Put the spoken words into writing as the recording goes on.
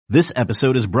This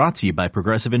episode is brought to you by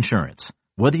Progressive Insurance.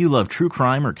 Whether you love true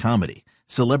crime or comedy,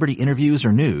 celebrity interviews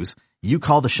or news, you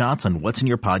call the shots on what's in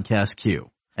your podcast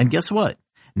queue. And guess what?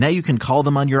 Now you can call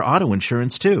them on your auto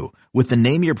insurance too with the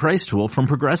Name Your Price tool from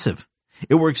Progressive.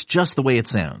 It works just the way it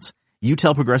sounds. You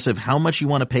tell Progressive how much you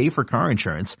want to pay for car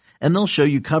insurance, and they'll show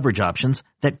you coverage options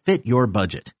that fit your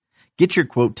budget. Get your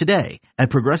quote today at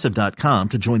Progressive.com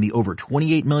to join the over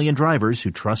 28 million drivers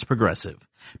who trust Progressive.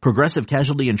 Progressive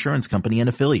Casualty Insurance Company and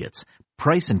Affiliates.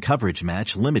 Price and coverage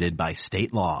match limited by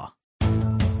state law.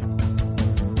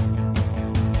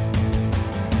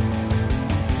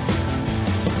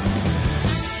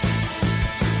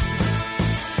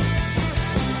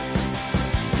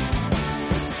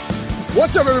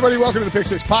 What's up, everybody? Welcome to the Pick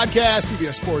Six Podcast,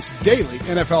 CBS Sports Daily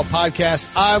NFL Podcast.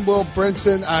 I'm Will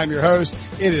Brinson. I'm your host.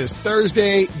 It is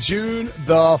Thursday, June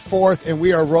the 4th, and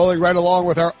we are rolling right along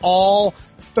with our All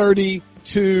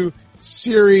 32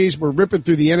 series. We're ripping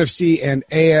through the NFC and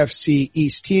AFC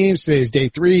East teams. Today is day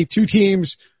 3, 2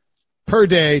 teams per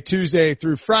day, Tuesday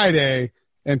through Friday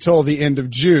until the end of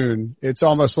June. It's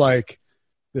almost like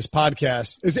this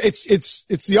podcast.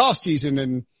 It's the off season,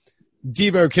 and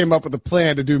Devo came up with a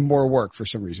plan to do more work for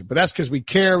some reason, but that's because we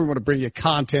care. We want to bring you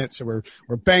content. So we're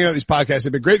banging out these podcasts.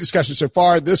 They've been great discussions so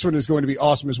far. This one is going to be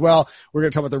awesome as well. We're going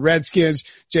to talk about the Redskins.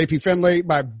 JP Finlay,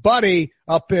 my buddy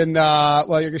up in,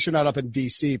 well, I guess you're not up in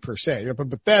DC per se. You're up in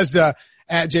Bethesda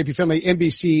at JP Finlay,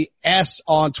 NBCS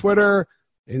on Twitter,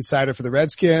 insider for the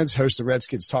Redskins, host of the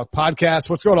Redskins Talk podcast.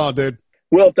 What's going on, dude?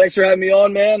 Will, thanks for having me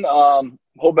on, man.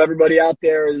 Hope everybody out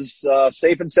there is,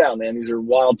 safe and sound, man. These are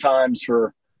wild times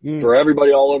for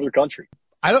everybody all over the country.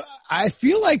 I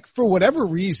feel like for whatever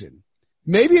reason,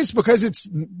 maybe it's because it's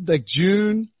like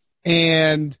June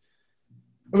and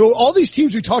all these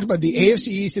teams we talked about, the AFC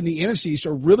East and the NFC East,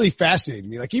 are really fascinating to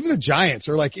me. Like even the Giants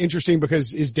are like interesting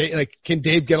because can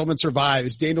Dave Gettleman survive?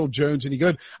 Is Daniel Jones any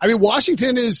good? I mean,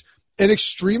 Washington is an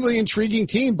extremely intriguing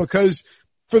team because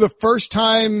for the first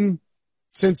time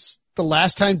since the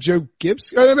last time Joe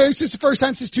Gibbs, or maybe since the first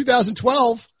time since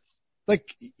 2012,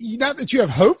 like, not that you have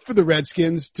hope for the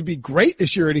Redskins to be great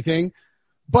this year or anything,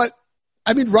 but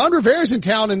I mean, Ron Rivera's in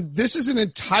town and this is an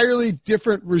entirely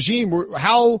different regime. All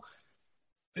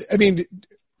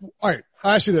right,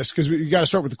 I'll ask you this because you got to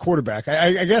start with the quarterback.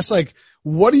 I guess, like,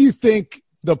 what do you think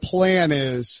the plan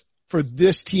is for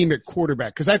this team at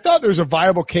quarterback? Because I thought there was a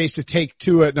viable case to take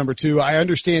Tua at number 2. I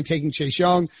understand taking Chase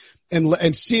Young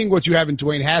and seeing what you have in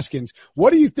Dwayne Haskins.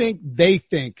 What do you think they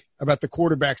think about the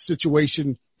quarterback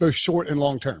situation, both short and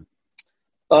long term?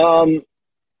 I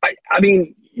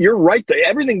mean, you're right.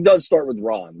 Everything does start with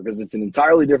Ron because it's an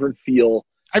entirely different feel.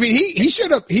 I mean, he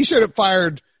should have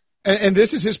fired, and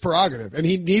this is his prerogative, and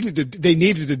they needed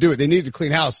to do it. They needed to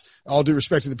clean house, all due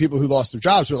respect to the people who lost their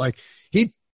jobs, but like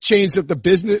he changed up the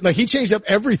business, like he changed up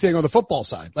everything on the football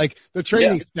side, like the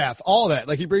training staff, all that.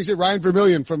 Like he brings in Ryan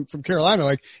Vermillion from Carolina.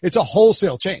 Like it's a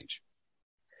wholesale change.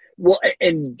 Well,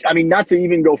 and I mean, not to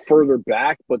even go further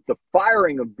back, but the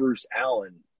firing of Bruce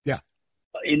Allen,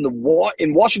 in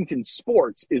Washington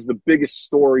sports is the biggest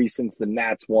story since the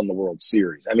Nats won the World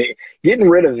Series. I mean, getting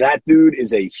rid of that dude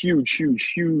is a huge,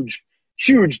 huge, huge,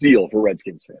 huge deal for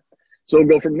Redskins fans. So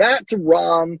go from that to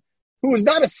Ron, who is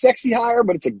not a sexy hire,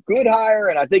 but it's a good hire,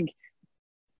 and I think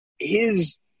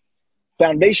his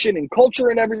foundation and culture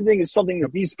and everything is something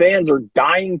that these fans are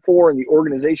dying for and the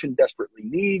organization desperately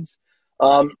needs.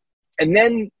 And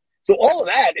then, so all of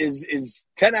that is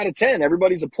 10 out of 10.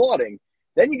 Everybody's applauding.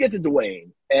 Then you get to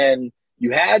Dwayne, and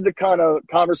you had the kind of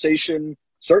conversation,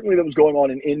 certainly that was going on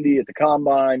in Indy at the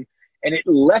Combine, and it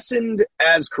lessened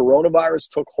as coronavirus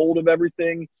took hold of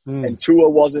everything, and Tua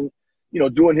wasn't,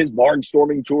 doing his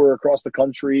barnstorming tour across the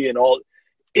country and all.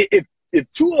 If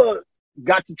Tua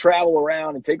got to travel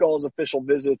around and take all his official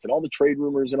visits and all the trade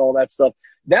rumors and all that stuff,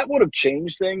 that would have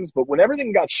changed things. But when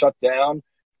everything got shut down,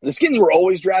 the Skins were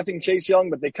always drafting Chase Young,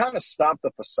 but they kind of stopped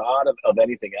the facade of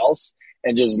anything else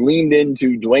and just leaned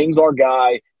into Dwayne's our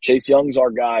guy, Chase Young's our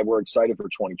guy. We're excited for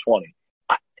 2020.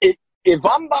 If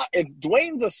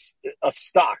Dwayne's a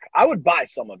stock, I would buy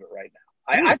some of it right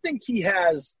now. I think he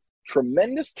has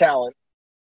tremendous talent,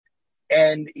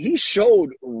 and he showed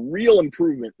real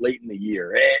improvement late in the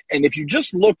year. And if you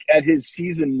just look at his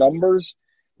season numbers,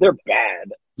 they're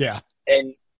bad. Yeah.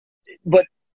 But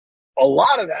a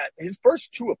lot of that, his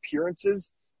first 2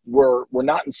 appearances were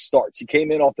not in starts. He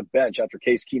came in off the bench after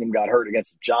Case Keenum got hurt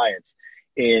against the Giants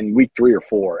in week 3 or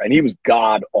 4, and he was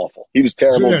god awful. He was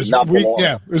terrible.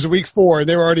 It was week 4. I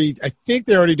think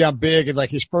they were already down big, and like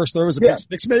his first throw was a pick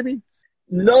six, maybe.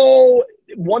 No,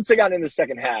 once they got in the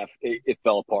second half, it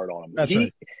fell apart on him. That's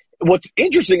right. What's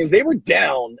interesting is they were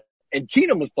down, and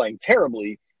Keenum was playing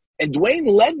terribly, And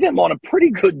Dwayne led them on a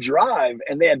pretty good drive,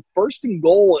 and they had 1st and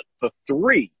goal at the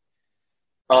 3.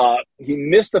 He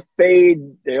missed a fade.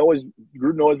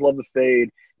 Gruden always loved the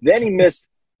fade. Then he missed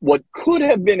what could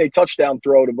have been a touchdown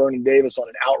throw to Vernon Davis on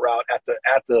an out route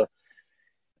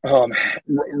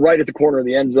right at the corner of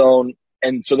the end zone.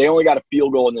 And so they only got a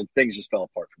field goal, and then things just fell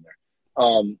apart from there.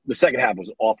 The second half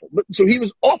was awful. So he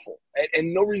was awful,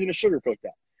 and no reason to sugarcoat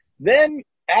that. Then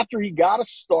after he got a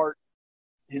start,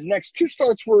 his next 2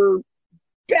 starts were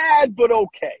bad but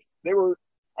okay. They were,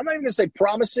 I'm not even going to say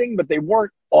promising, but they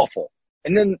weren't awful.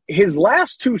 And then his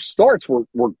last 2 starts were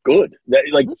good.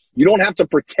 You don't have to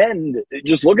pretend.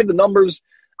 Just look at the numbers.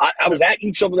 I was at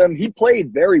each of them. He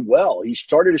played very well. He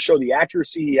started to show the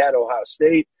accuracy he had at Ohio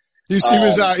State. He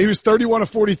was 31 of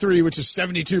 43, which is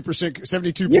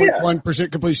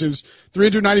 72.1% completions,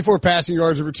 394 passing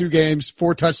yards over 2 games,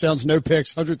 4 touchdowns, no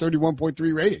picks,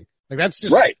 131.3 rating. That's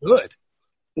just good.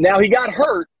 Now he got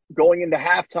hurt going into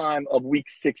halftime of week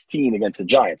 16 against the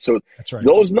Giants. So that's right.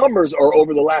 Those numbers are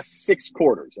over the last 6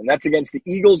 quarters, and that's against the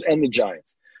Eagles and the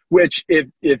Giants, which if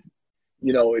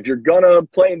you're going to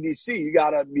play in DC, you got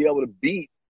to be able to beat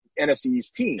NFC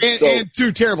East teams. And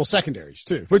 2 terrible secondaries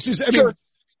too, which is, sure.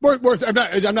 I'm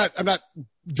not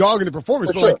dogging the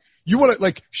performance, but you want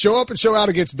to show up and show out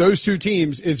against those 2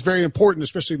 teams is very important,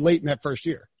 especially late in that first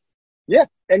year. Yeah.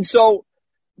 And so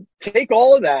take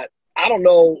all of that. I don't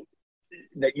know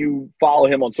that you follow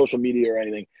him on social media or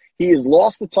anything. He has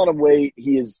lost a ton of weight.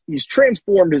 He's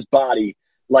transformed his body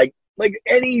like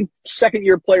any second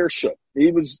year player should.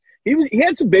 He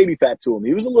had some baby fat to him.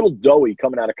 He was a little doughy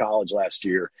coming out of college last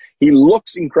year. He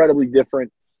looks incredibly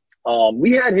different. I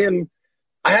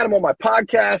had him on my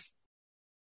podcast.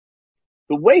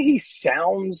 The way he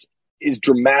sounds is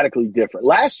dramatically different.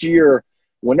 Last year,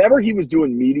 whenever he was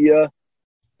doing media,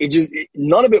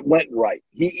 none of it went right.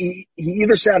 He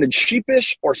either sounded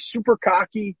sheepish or super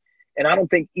cocky, and I don't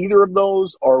think either of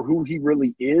those are who he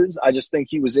really is. I just think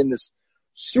he was in this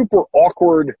super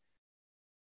awkward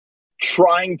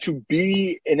trying to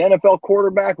be an NFL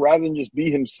quarterback rather than just be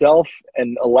himself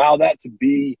and allow that to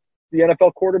be the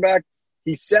NFL quarterback.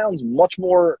 He sounds much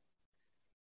more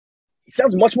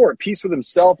at peace with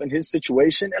himself and his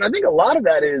situation. And I think a lot of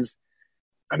that is,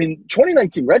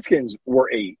 2019 Redskins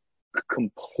were a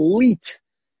complete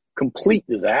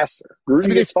disaster.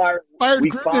 Gruden gets fired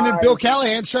Gruden, and then Bill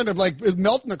Callahan's trying to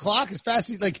melting the clock as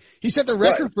fast as he set the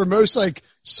record for most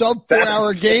sub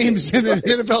 4-hour games in an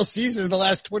NFL season in the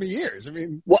last 20 years.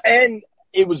 And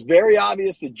it was very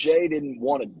obvious that Jay didn't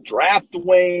want to draft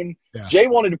Dwayne. Yeah. Jay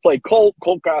wanted to play Colt.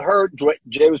 Colt got hurt.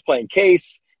 Jay was playing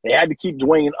Case. They had to keep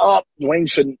Dwayne up.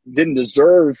 Dwayne didn't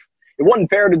deserve. It wasn't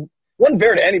fair to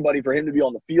anybody for him to be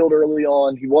on the field early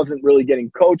on. He wasn't really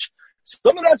getting coached.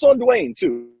 Some of that's on Dwayne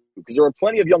too, because there are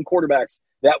plenty of young quarterbacks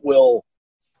that will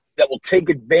take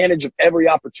advantage of every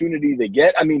opportunity they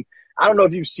get. I don't know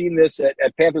if you've seen this at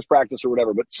Panthers practice or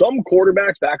whatever, but some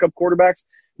quarterbacks, backup quarterbacks,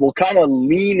 will kind of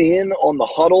lean in on the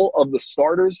huddle of the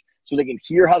starters so they can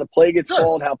hear how the play gets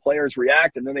called, how players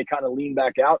react, and then they kind of lean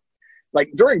back out.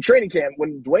 During training camp,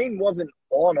 when Dwayne wasn't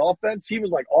on offense, he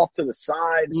was off to the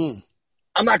side.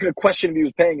 I'm not going to question if he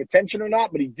was paying attention or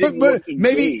not, but he didn't look engaged.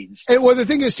 Maybe, and the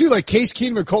thing is too, Case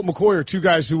Keenum and Colt McCoy are 2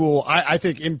 guys who will, I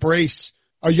think, embrace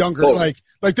a younger,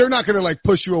 they're not going to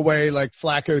push you away like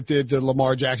Flacco did to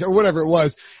Lamar Jackson or whatever it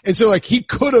was. And so he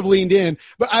could have leaned in,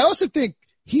 but I also think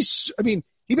he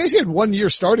basically had 1 year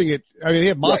starting it. He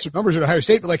had monster numbers at Ohio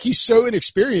State, but he's so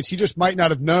inexperienced, he just might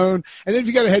not have known. And then if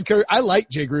you got a head coach, I like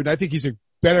Jay Gruden. I think he's a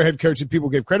better head coach than people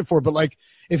give credit for. But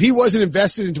if he wasn't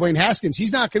invested in Dwayne Haskins,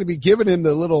 he's not going to be giving him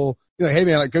the little, hey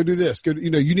man, go do this. Go, you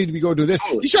need to be going to do this.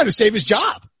 Totally. He's trying to save his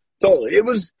job. Totally. It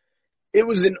was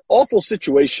an awful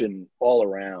situation all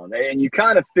around, and you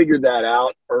kind of figured that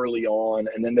out early on.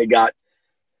 And then they got,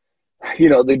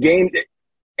 the game.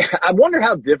 I wonder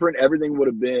how different everything would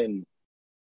have been.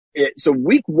 So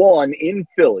week 1 in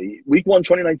Philly, week 1,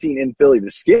 2019 in Philly,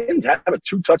 the Skins have a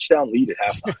 2-touchdown lead at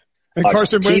halftime. And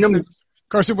Carson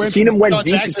Wentz went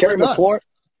deep to Terry McLaurin.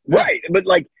 Right. But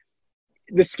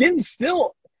the Skins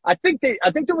still, I think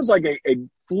there was a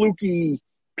fluky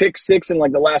pick 6 in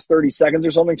the last 30 seconds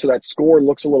or something. So that score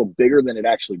looks a little bigger than it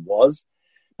actually was.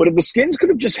 But if the Skins could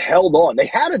have just held on, they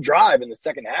had a drive in the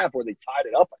second half where they tied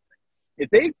it up. I think if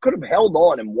they could have held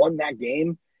on and won that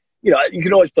game, you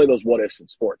can always play those what ifs in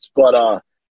sports. But,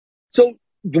 so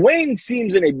Dwayne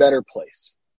seems in a better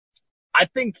place. I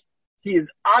think he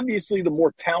is obviously the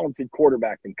more talented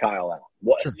quarterback than Kyle Allen.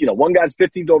 Sure. One guy's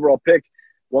 15th overall pick.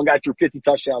 One guy threw 50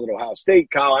 touchdowns at Ohio State.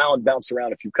 Kyle Allen bounced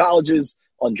around a few colleges,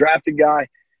 undrafted guy.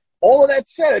 All of that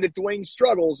said, if Dwayne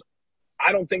struggles,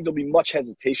 I don't think there'll be much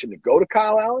hesitation to go to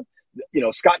Kyle Allen.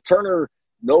 Scott Turner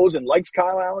knows and likes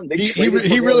Kyle Allen.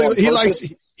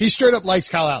 He straight up likes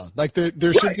Kyle Allen. Like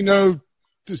there should be no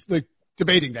just like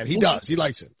debating that. He does. He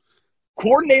likes him.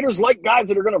 Coordinators like guys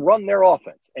that are going to run their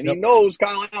offense, and he knows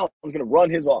Kyle Allen is going to run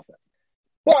his offense.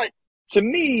 But to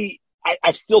me,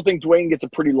 I still think Dwayne gets a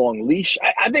pretty long leash.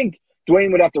 I think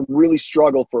Dwayne would have to really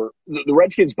struggle for the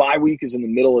Redskins bye week is in the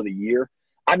middle of the year.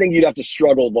 I think you'd have to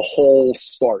struggle the whole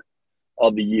start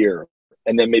of the year,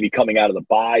 and then maybe coming out of the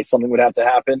bye, something would have to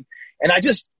happen. And I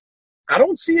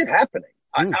don't see it happening.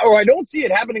 I don't see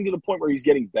it happening to the point where he's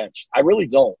getting benched. I really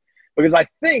don't, because I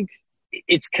think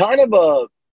it's kind of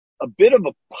a bit of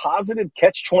a positive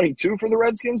catch-22 for the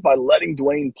Redskins by letting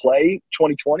Dwayne play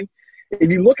 2020.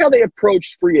 If you look how they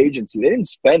approached free agency, they didn't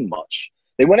spend much.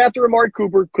 They went after Amari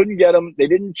Cooper, couldn't get him. They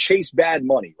didn't chase bad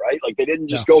money, right? Like they didn't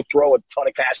just go throw a ton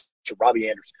of cash to Robbie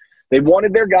Anderson. They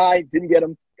wanted their guy, didn't get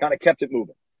him, kind of kept it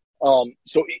moving.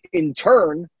 So in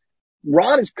turn,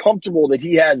 Ron is comfortable that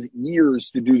he has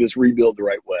years to do this rebuild the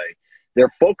right way.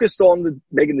 They're focused on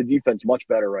making the defense much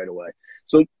better right away.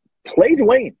 So play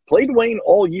Dwayne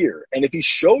all year. And if he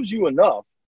shows you enough,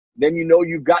 then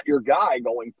you've got your guy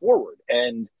going forward.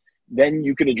 And then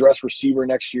you can address receiver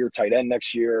next year, tight end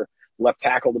next year, left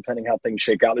tackle, depending how things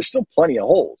shake out. There's still plenty of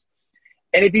holes.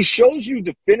 And if he shows you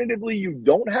definitively you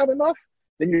don't have enough,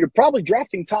 then you're probably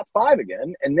drafting top 5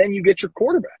 again, and then you get your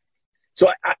quarterback. So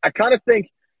I kind of think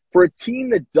for a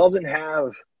team that doesn't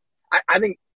have – I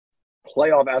think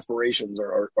playoff aspirations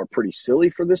are pretty silly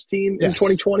for this team in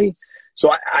 2020. So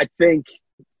I think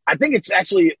it's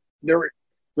actually they're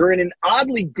in an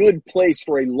oddly good place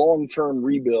for a long-term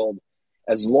rebuild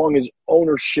as long as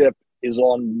ownership is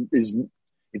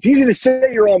it's easy to say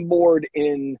you're on board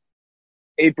in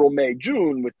April, May,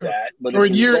 June with that, but or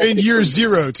in year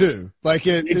zero too. Like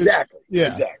exactly.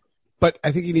 But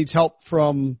I think he needs help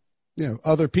from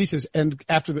other pieces. And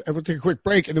we'll take a quick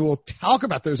break, and then we'll talk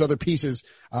about those other pieces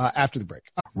after the break.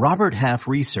 Robert Half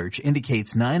research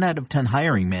indicates 9 out of 10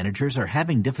 hiring managers are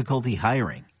having difficulty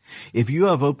hiring. If you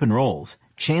have open roles,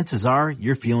 chances are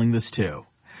you're feeling this too.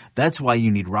 That's why you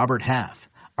need Robert Half.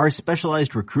 Our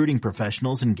specialized recruiting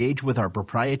professionals engage with our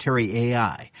proprietary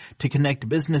AI to connect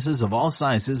businesses of all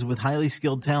sizes with highly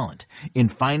skilled talent in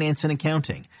finance and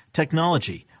accounting,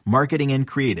 technology, marketing and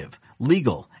creative,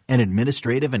 legal, and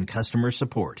administrative and customer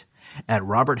support. At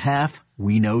Robert Half,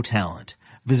 we know talent.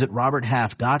 Visit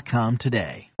roberthalf.com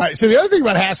today. All right. So the other thing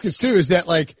about Haskins too is that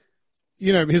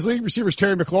his leading receiver is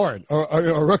Terry McLaurin,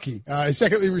 a rookie. His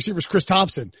second leading receiver is Chris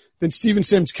Thompson. Then Steven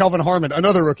Sims, Kelvin Harmon,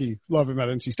 another rookie. Love him at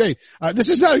NC State. This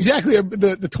is not exactly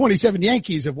the 27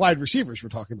 Yankees of wide receivers we're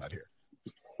talking about here.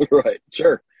 Right.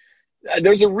 Sure.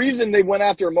 There's a reason they went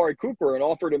after Amari Cooper and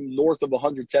offered him north of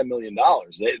 $110 million.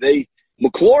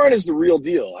 McLaurin is the real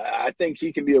deal. I think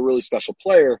he can be a really special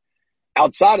player.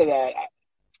 Outside of that,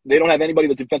 they don't have anybody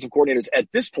that defensive coordinators at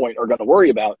this point are going to worry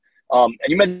about. And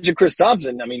you mentioned Chris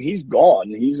Thompson. I mean, he's gone.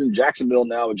 He's in Jacksonville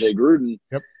now with Jay Gruden.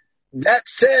 Yep. That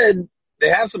said, they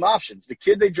have some options. The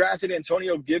kid they drafted,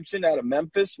 Antonio Gibson out of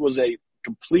Memphis, was a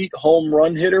complete home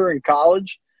run hitter in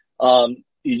college.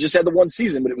 He just had the one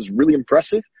season, but it was really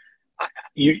impressive.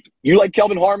 You like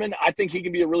Kelvin Harmon. I think he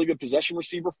can be a really good possession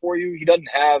receiver for you. He doesn't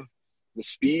have the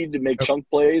speed to make chunk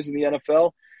plays in the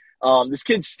NFL. This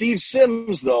kid, Steve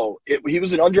Sims, though, he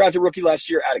was an undrafted rookie last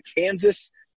year out of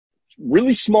Kansas.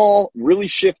 Really small, really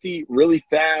shifty, really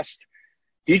fast.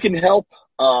 He can help.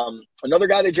 Another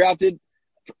guy they drafted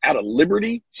out of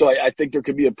Liberty, so I think there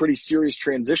could be a pretty serious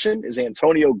transition, is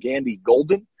Antonio Gandy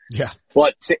Golden. Yeah.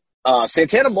 But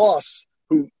Santana Moss,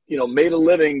 who made a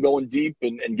living going deep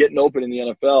and getting open in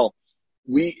the NFL,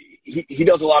 he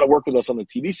does a lot of work with us on the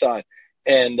TV side,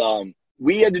 and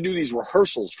we had to do these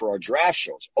rehearsals for our draft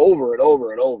shows over and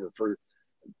over and over for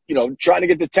trying to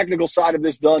get the technical side of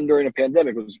this done during a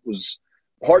pandemic was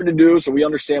hard to do. So we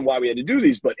understand why we had to do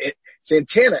these. But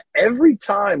Santana, every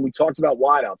time we talked about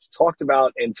wideouts, talked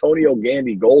about Antonio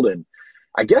Gandy Golden,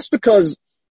 I guess because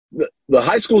the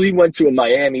high school he went to in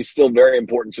Miami is still very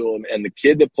important to him. And the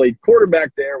kid that played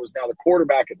quarterback there was now the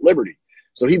quarterback at Liberty.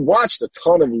 So he watched a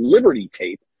ton of Liberty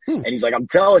tape and he's like, I'm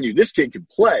telling you, this kid can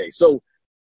play. So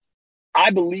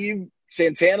I believe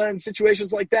Santana in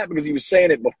situations like that because he was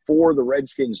saying it before the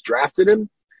Redskins drafted him.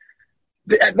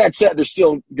 That said, there's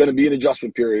still going to be an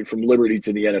adjustment period from Liberty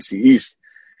to the NFC East.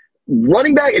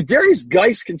 Running back, if Darius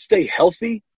Geis can stay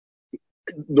healthy,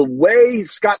 the way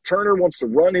Scott Turner wants to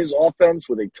run his offense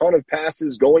with a ton of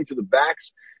passes going to the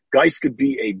backs, Geis could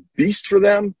be a beast for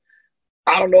them.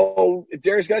 I don't know if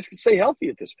Darius Geis can stay healthy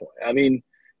at this point. I mean,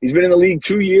 he's been in the league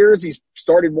 2 years. He's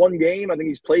started one game. I think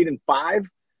he's played in 5.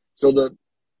 So the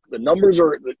numbers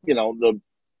are, the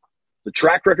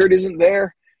track record isn't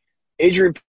there.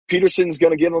 Adrian Peterson's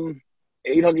going to give him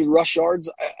 800 rush yards,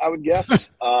 I would guess.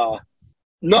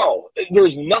 No,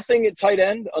 there's nothing at tight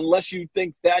end unless you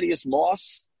think Thaddeus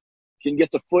Moss can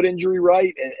get the foot injury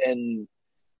right. And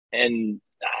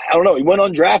I don't know. He went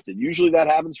undrafted. Usually that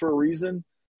happens for a reason.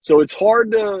 So it's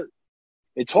hard to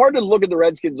look at the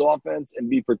Redskins offense and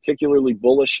be particularly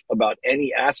bullish about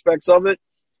any aspects of it.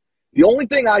 The only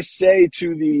thing I say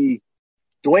to the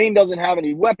Dwayne doesn't have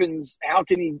any weapons, how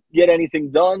can he get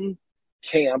anything done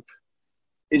camp,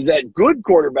 is that good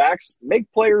quarterbacks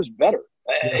make players better.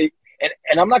 Yeah.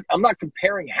 And I'm not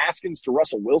comparing Haskins to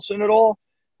Russell Wilson at all,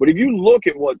 but if you look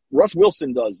at what Russ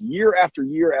Wilson does year after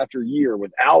year after year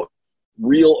without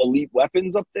real elite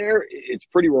weapons up there, it's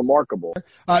pretty remarkable.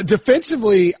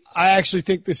 Defensively, I actually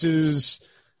think this is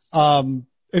an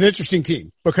interesting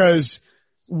team because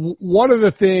one of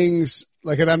the things,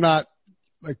 like, and I'm not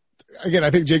like, again, I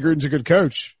think Jay Gruden's a good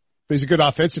coach, but he's a good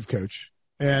offensive coach.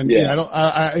 And yeah.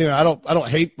 I don't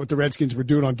hate what the Redskins were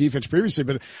doing on defense previously,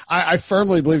 but I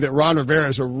firmly believe that Ron Rivera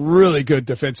is a really good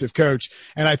defensive coach.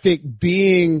 And I think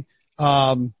being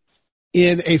in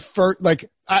a first,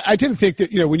 like, I tend to think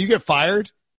that, when you get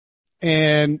fired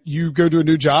and you go to a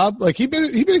new job, like he'd been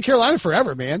in Carolina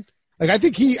forever, man. Like I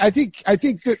think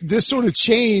that this sort of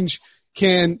change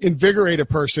can invigorate a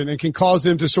person and can cause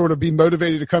them to sort of be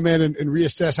motivated to come in and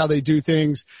reassess how they do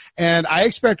things. And I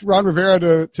expect Ron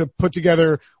Rivera to put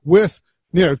together with,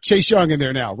 Chase Young in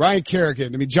there now, Ryan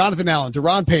Kerrigan, Jonathan Allen,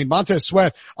 Deron Payne, Montez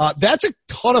Sweat. That's a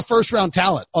ton of first round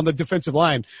talent on the defensive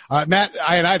line. Matt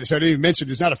Ioannidis, I didn't even mention,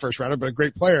 who's not a first rounder, but a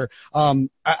great player.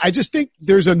 I just think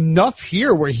there's enough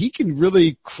here where he can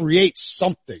really create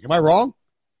something. Am I wrong?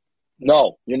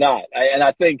 No, you're not.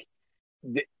 I think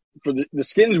for the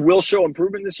Skins will show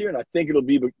improvement this year, and I think it'll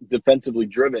be defensively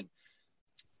driven.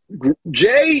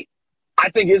 Jay, I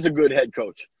think, is a good head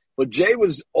coach, but Jay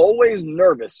was always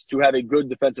nervous to have a good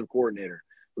defensive coordinator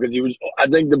because I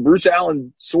think the Bruce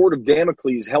Allen sword of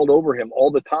Damocles held over him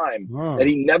all the time. Wow. That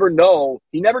he never knew,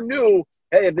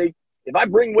 hey, if I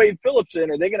bring Wade Phillips in,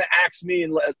 are they going to axe me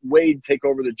and let Wade take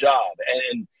over the job?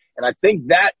 And I think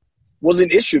that was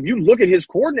an issue. If you look at his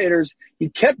coordinators, he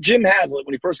kept Jim Haslett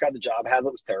when he first got the job.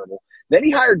 Haslett was terrible. Then he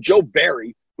hired Joe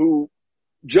Barry, who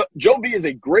Joe B is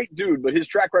a great dude, but his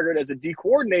track record as a D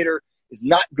coordinator is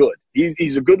not good.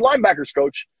 He's a good linebackers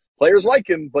coach. Players like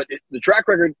him, but the track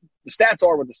record, the stats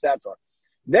are what the stats are.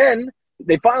 Then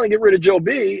they finally get rid of Joe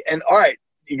B, and all right,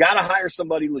 you got to hire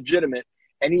somebody legitimate.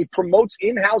 And he promotes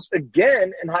in-house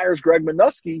again and hires Greg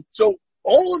Minuski. So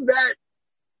all of that,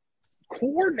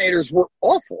 coordinators were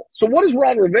awful. So what does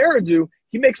Ron Rivera do?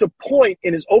 He makes a point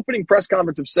in his opening press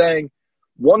conference of saying,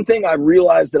 one thing I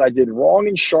realized that I did wrong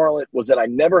in Charlotte was that I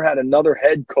never had another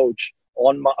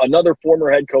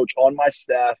former head coach on my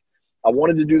staff. I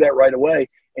wanted to do that right away.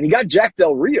 And he got Jack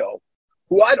Del Rio,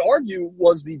 who I'd argue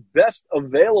was the best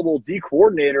available D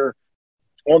coordinator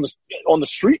on the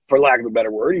street, for lack of a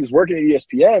better word. He was working at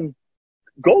ESPN.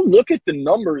 Go look at the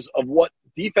numbers of what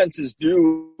defenses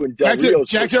do. And Jack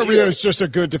Del Rio is just a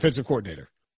good defensive coordinator.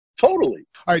 Totally.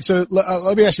 All right. So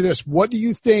let me ask you this. What do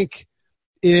you think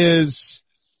is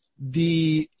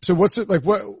what's it like?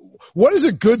 What is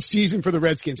a good season for the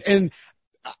Redskins? And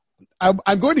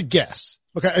I'm going to guess,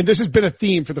 okay, and this has been a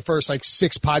theme for the first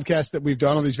 6 podcasts that we've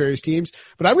done on these various teams,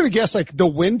 but I'm going to guess the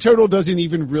win total doesn't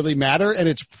even really matter. And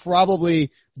it's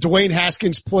probably Dwayne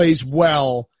Haskins plays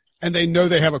well and they know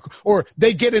they have or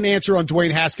they get an answer on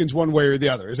Dwayne Haskins one way or the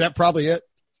other. Is that probably it?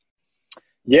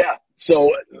 Yeah.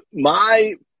 So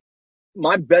my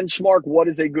benchmark, what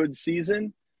is a good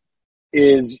season,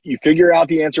 is you figure out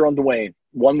the answer on Dwayne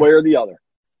one way or the other.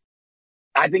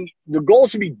 I think the goal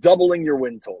should be doubling your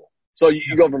win total. So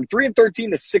you go from 3-13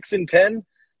 to 6-10.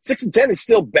 6-10 is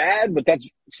still bad, but that's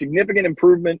significant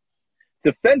improvement.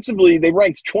 Defensively, they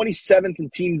ranked 27th in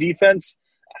team defense.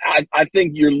 I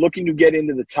think you're looking to get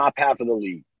into the top half of the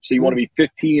league. So you want to be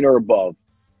 15 or above.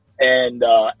 And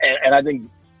I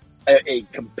think a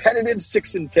competitive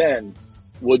 6-10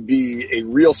 would be a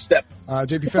real step.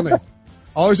 JP Finlay,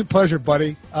 always a pleasure,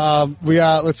 buddy.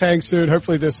 Let's hang soon.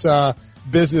 Hopefully this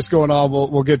business going on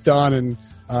will get done and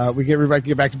everybody can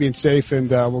get back to being safe, and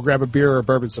we'll grab a beer or a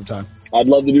bourbon sometime. I'd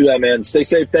love to do that, man. Stay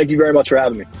safe. Thank you very much for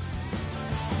having me.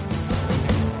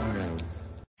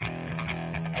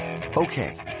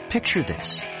 Okay, picture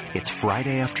this. It's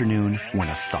Friday afternoon when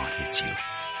a thought hits you.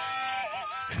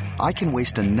 I can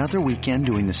waste another weekend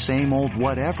doing the same old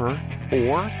whatever,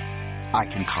 or I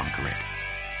can conquer it.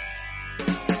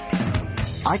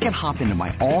 I can hop into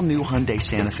my all-new Hyundai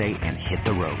Santa Fe and hit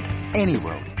the road. Any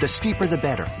road. The steeper the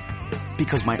better.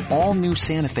 Because my all-new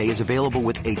Santa Fe is available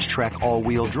with H-Track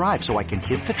all-wheel drive, so I can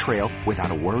hit the trail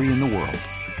without a worry in the world.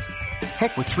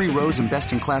 Heck, with 3 rows and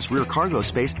best-in-class rear cargo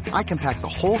space, I can pack the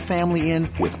whole family in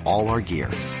with all our gear.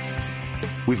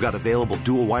 We've got available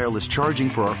dual wireless charging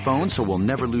for our phones, so we'll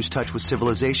never lose touch with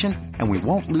civilization, and we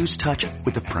won't lose touch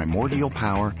with the primordial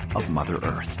power of Mother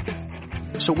Earth.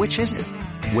 So which is it?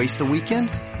 Waste the weekend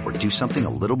or do something a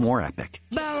little more epic?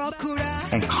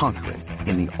 And conquer it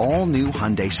in the all-new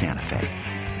Hyundai Santa Fe.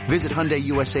 Visit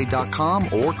HyundaiUSA.com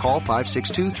or call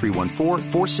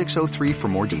 562-314-4603 for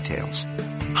more details.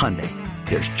 Hyundai,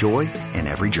 there's joy in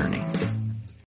every journey.